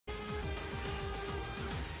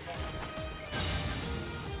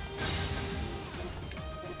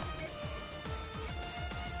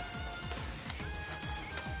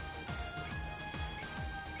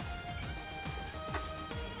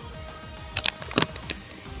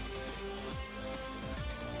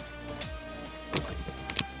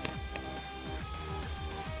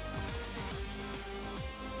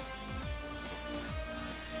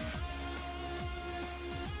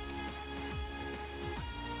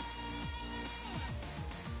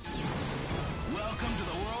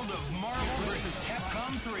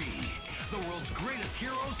PT23. The world's greatest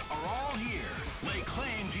heroes are all here. Lay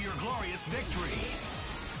claim to your glorious victory.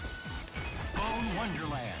 Bone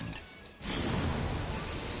Wonderland.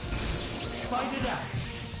 Fight it out.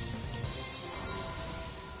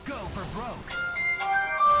 Go for broke.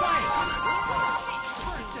 Fight!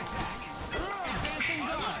 First attack. Advancing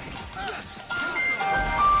guard.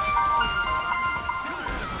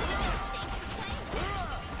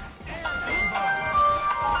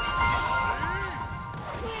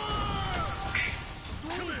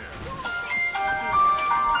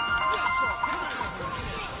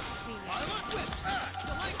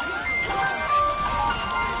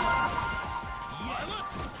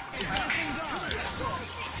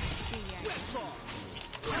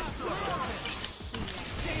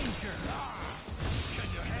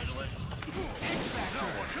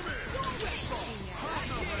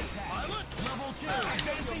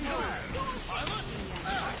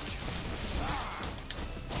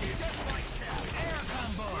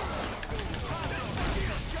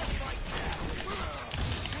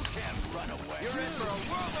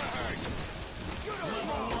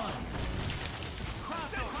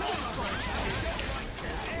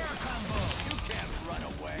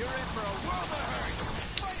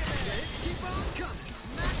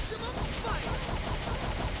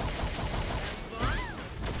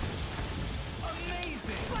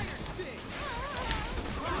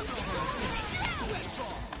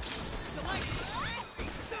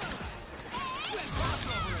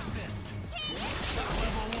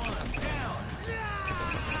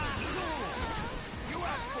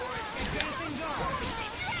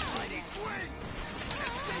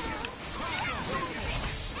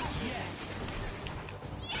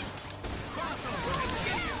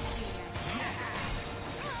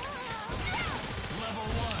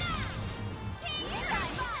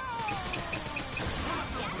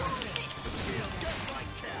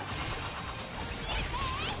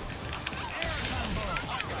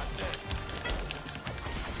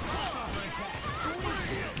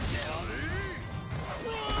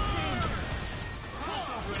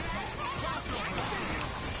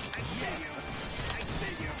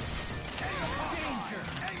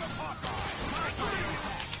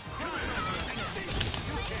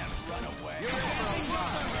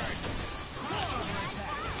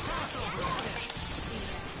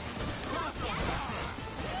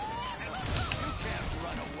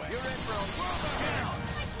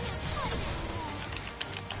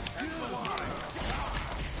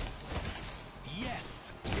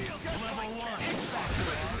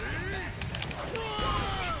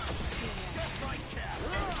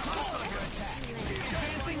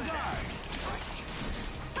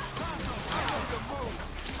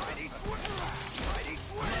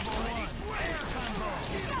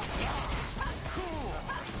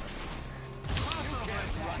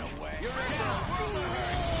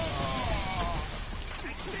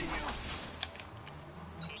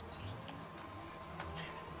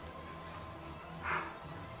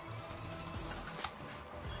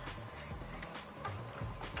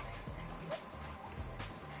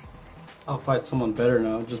 I'll fight someone better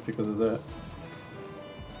now just because of that.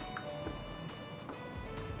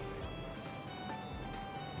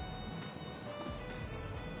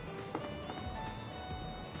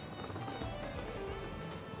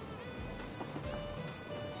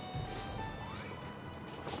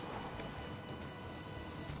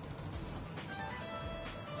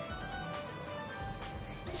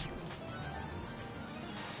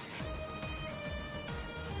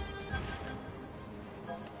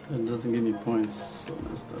 It doesn't give me points, so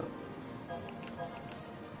messed up.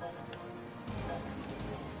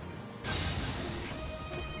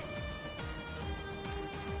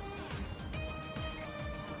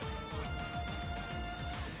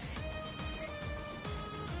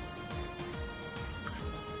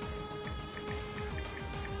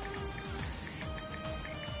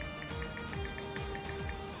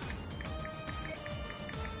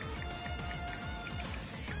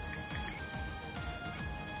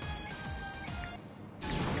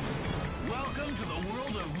 Welcome to the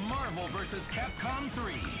world of Marvel vs. Capcom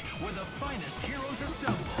 3, where the finest heroes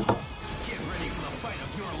assemble. Get ready for the fight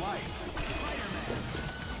of your life. Spider-Man.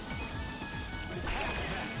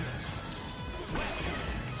 X-Factor. Wesker.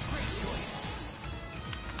 Great choice.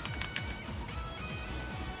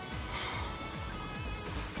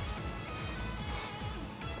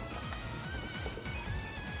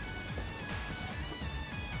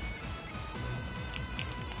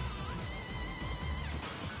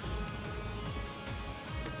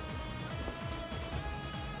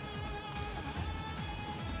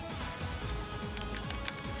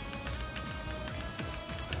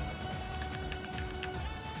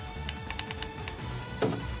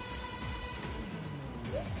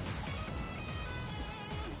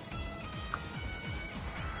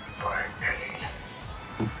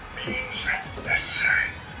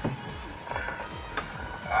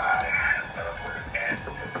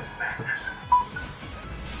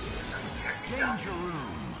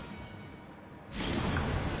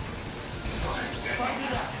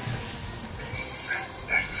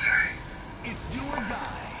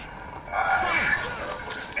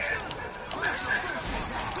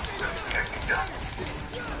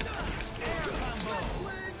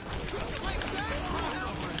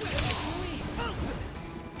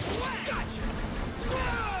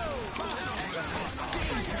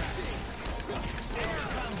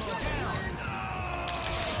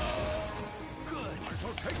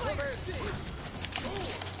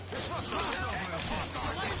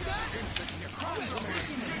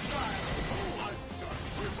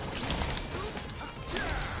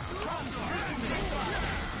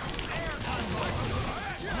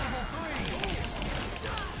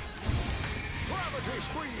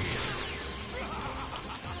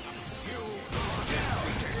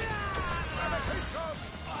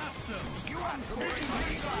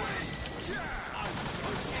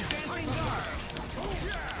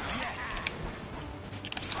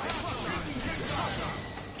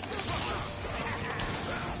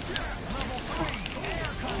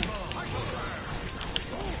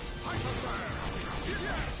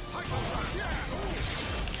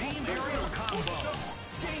 Team aerial combo.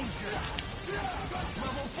 Danger.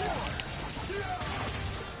 Level 4.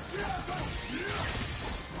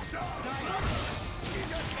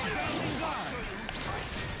 Advancing guard.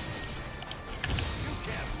 You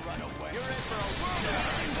can't run away. You're in for a world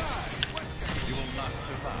advancing guard. You will not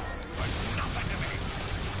survive. But nothing to me.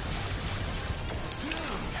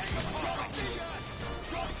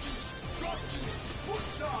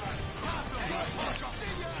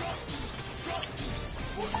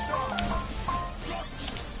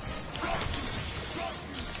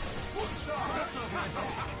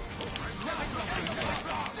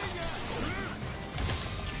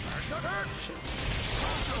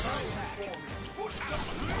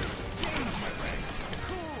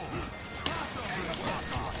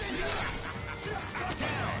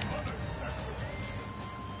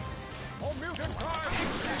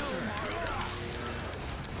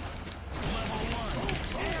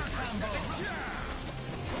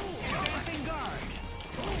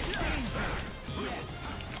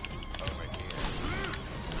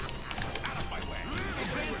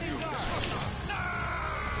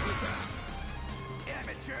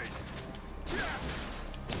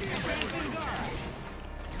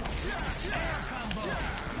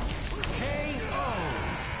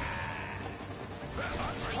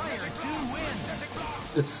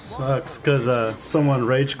 It sucks because someone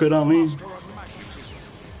rage quit on me,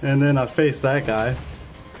 and then I faced that guy.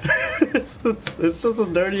 It's just a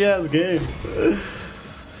dirty ass game.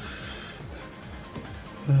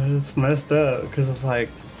 It's messed up because it's like,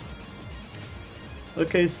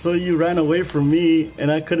 okay, so you ran away from me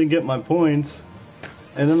and I couldn't get my points,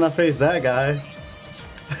 and then I faced that guy.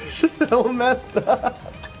 It's just hella messed up.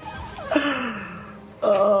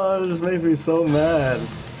 Oh, it just makes me so mad.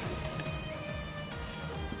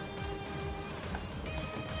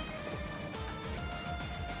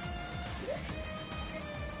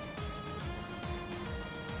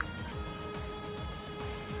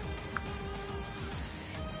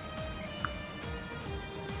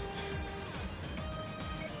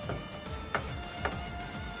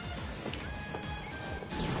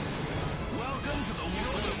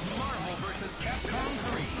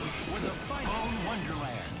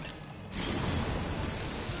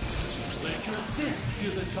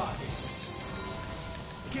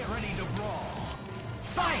 Get ready to brawl.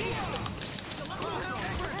 Fight!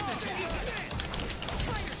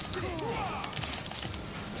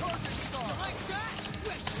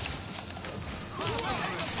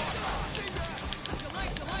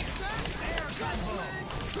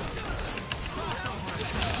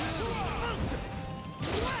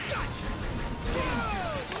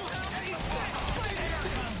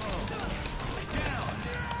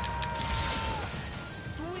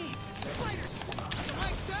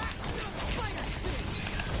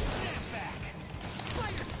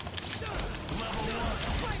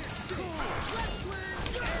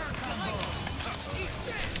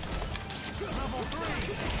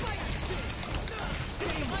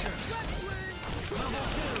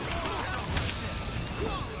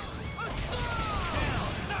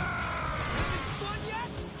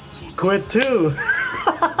 Quit too.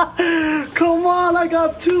 Come on, I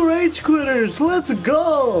got 2 rage quitters. Let's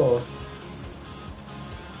go.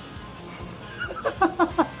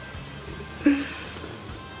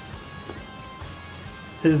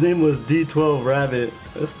 His name was D12 Rabbit.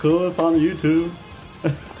 That's cool. It's on YouTube.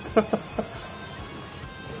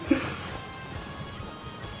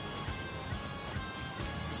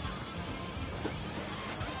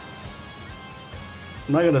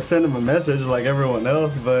 I'm not gonna send him a message like everyone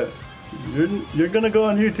else, but you're gonna go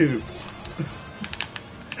on YouTube.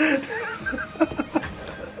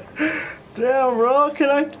 Damn, bro,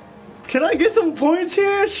 can I get some points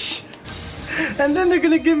here? And then they're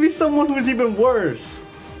gonna give me someone who's even worse.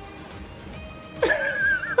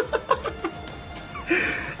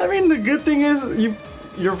 I mean, the good thing is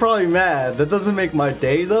you're probably mad. That doesn't make my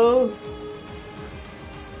day though.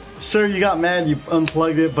 Sure, you got mad, you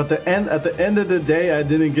unplugged it, but at the end of the day, I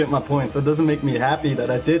didn't get my points. That doesn't make me happy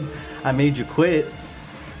that I made you quit.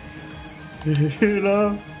 You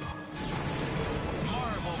know?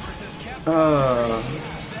 I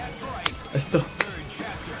still,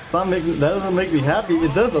 that doesn't make me happy.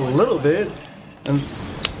 It does a little bit. And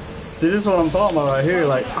see, this is what I'm talking about right here.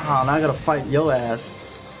 Like, now I gotta fight your ass.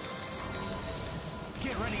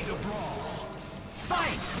 Get ready to brawl.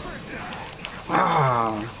 Fight!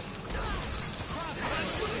 Ah.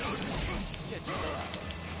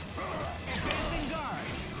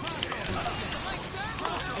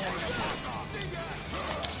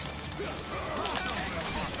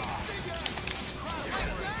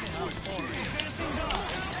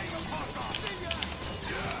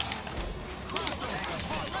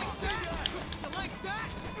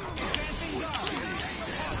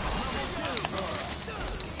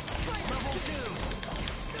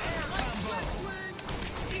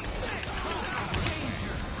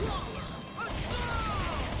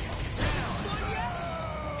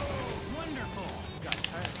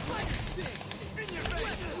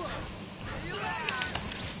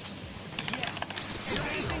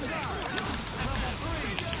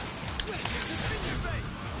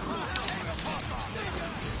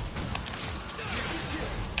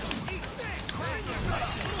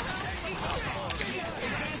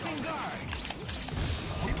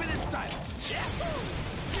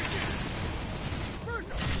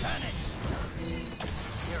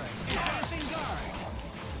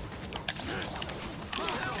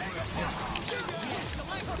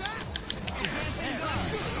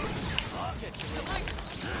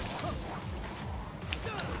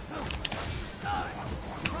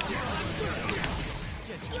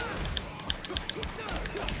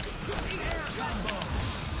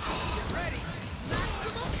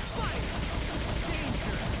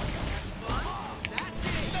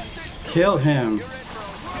 Kill him.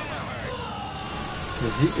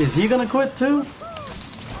 Is he gonna quit too?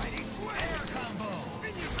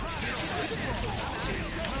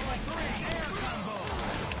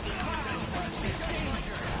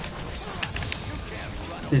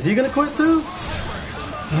 Is he gonna quit too?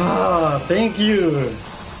 Ah, thank you.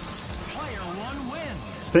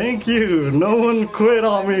 Thank you. No one quit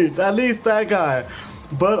on me. At least that guy.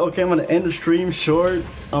 But okay, I'm gonna end the stream short.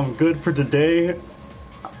 I'm good for today.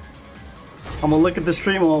 I'm gonna look at the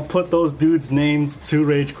stream and I'll put those dudes' names to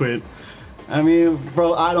rage quit. I mean,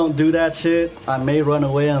 bro, I don't do that shit. I may run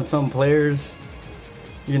away on some players,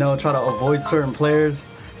 you know, try to avoid certain players.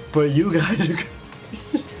 But you guys, you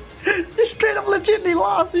straight up legitimately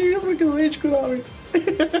lost. You freaking rage quit on me.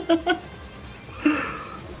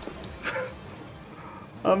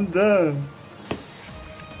 I'm done.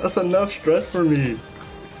 That's enough stress for me.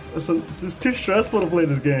 It's too stressful to play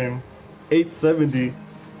this game. 870.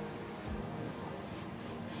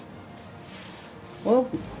 Well,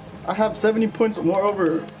 I have 70 points more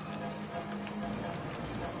over.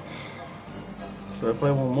 Should I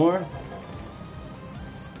play one more?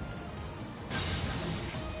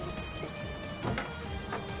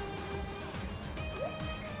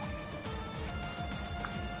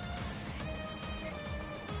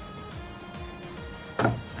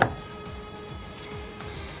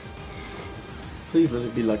 Please let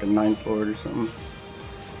it be like a 9th lord or something.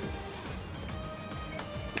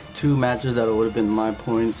 2 matches that would have been my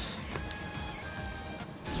points.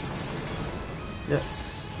 Yeah.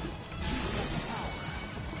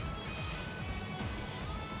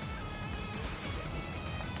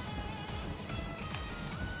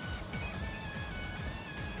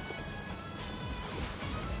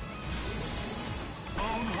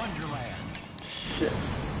 Own Wonderland. Shit.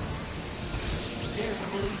 Dare to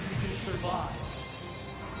believe you can survive.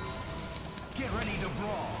 Get ready to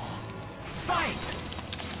brawl. Fight!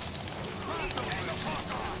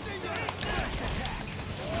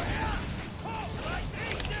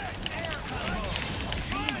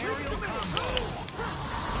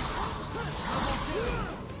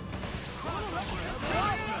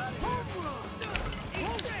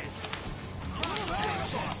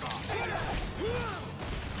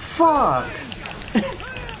 Fuck!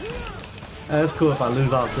 That's cool if I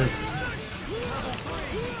lose off this.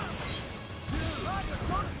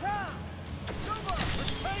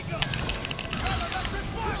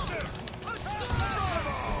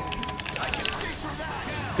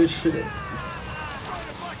 Good shit.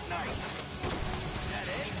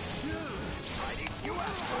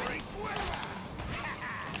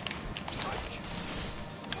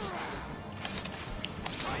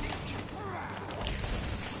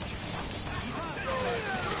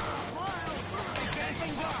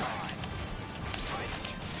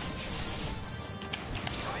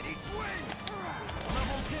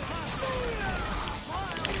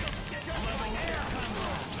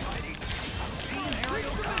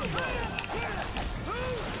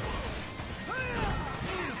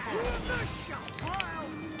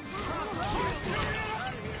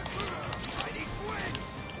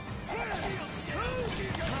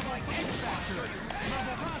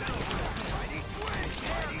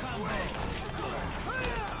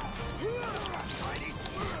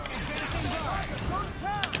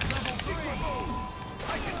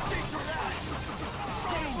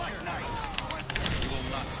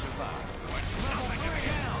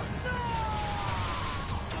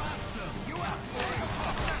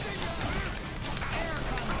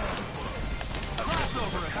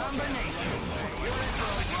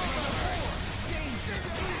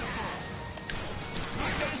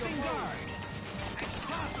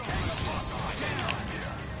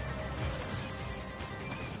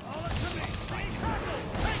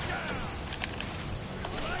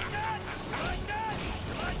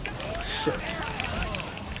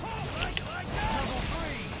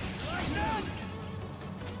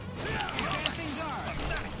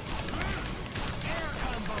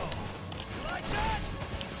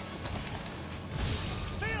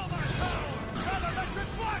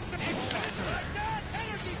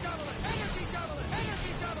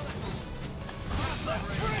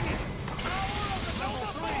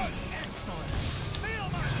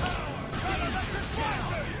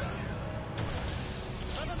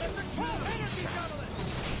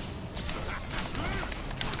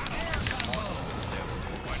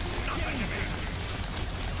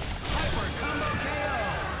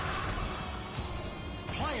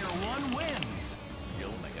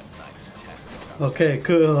 Okay,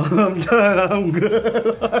 cool. I'm done. I'm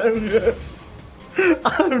good. I'm good.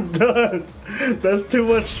 I'm done. That's too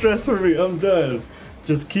much stress for me. I'm done.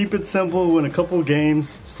 Just keep it simple. Win a couple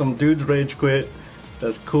games. Some dudes rage quit.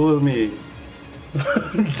 That's cool with me.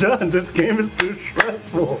 I'm done. This game is too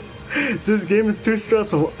stressful. This game is too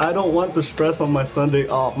stressful. I don't want the stress on my Sunday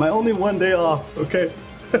off. My only one day off, okay?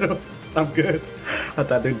 I'm good. I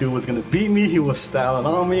thought the dude was gonna beat me. He was styling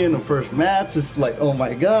on me in the first match. It's like, oh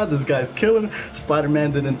my god, this guy's killing.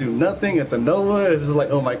 Spider-Man didn't do nothing. It's a Nova. It's just like,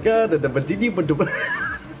 oh my god. I'm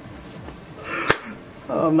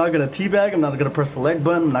not gonna teabag. I'm not gonna press the select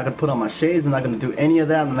button. I'm not gonna put on my shades. I'm not gonna do any of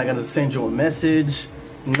that. I'm not gonna send you a message.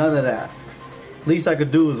 None of that. Least I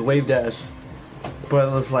could do is wave dash. But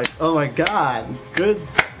it was like, oh my god, good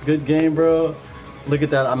game, bro. Look at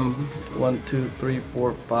that. I'm 1, 2, 3,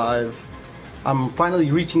 4, 5. I'm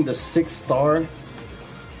finally reaching the 6th star.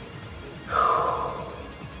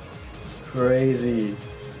 It's crazy,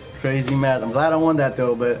 crazy match. I'm glad I won that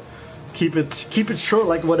though, but keep it short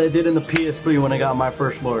like what I did in the PS3 when I got my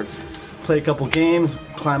first Lord. Play a couple games,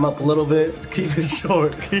 climb up a little bit. Keep it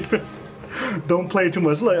short. Keep it. Don't play too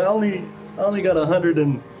much. Look, I only got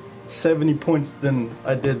 170 points than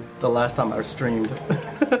I did the last time I streamed.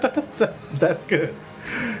 That's good.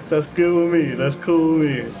 That's good with me. That's cool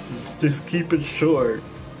with me. Just keep it short.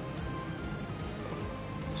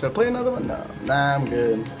 Should I play another one? No. Nah, I'm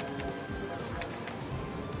good.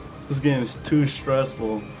 This game is too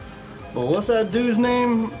stressful. But what's that dude's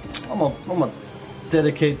name? I'm gonna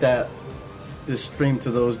dedicate this stream to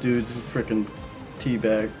those dudes who freaking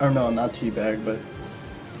teabag. Or no, not teabag, but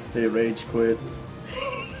they rage quit.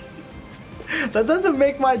 That doesn't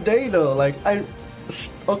make my day though. Like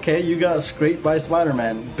okay, you got scraped by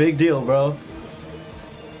Spider-Man. Big deal, bro.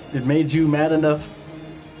 It made you mad enough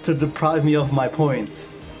to deprive me of my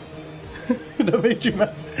points. That made you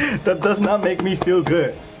mad. That does not make me feel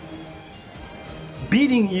good.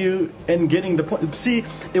 Beating you and getting the point. See,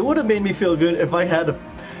 it would have made me feel good if I had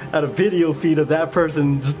a video feed of that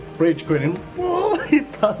person just rage quitting. Whoa, he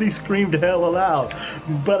probably screamed hell aloud.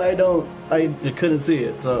 But I couldn't see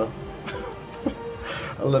it, so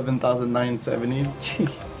 11,970. Gee,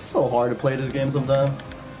 it's so hard to play this game sometimes.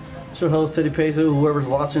 It's your host, Teddy Peso. Whoever's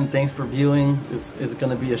watching, thanks for viewing. It's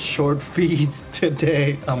gonna be a short feed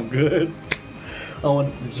today. I'm good.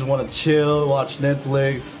 Just want to chill, watch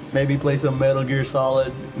Netflix, maybe play some Metal Gear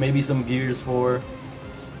Solid, maybe some Gears 4.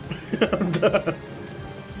 I'm done.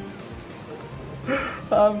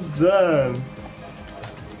 I'm done.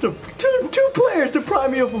 Two players to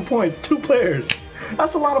prime me up for points. 2 players.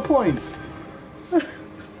 That's a lot of points.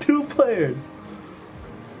 2 players.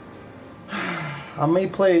 I may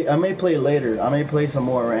play later. I may play some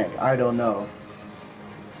more rank. I don't know.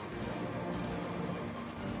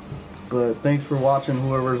 But thanks for watching,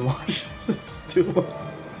 whoever's watching. It's too much.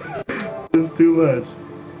 It's too much.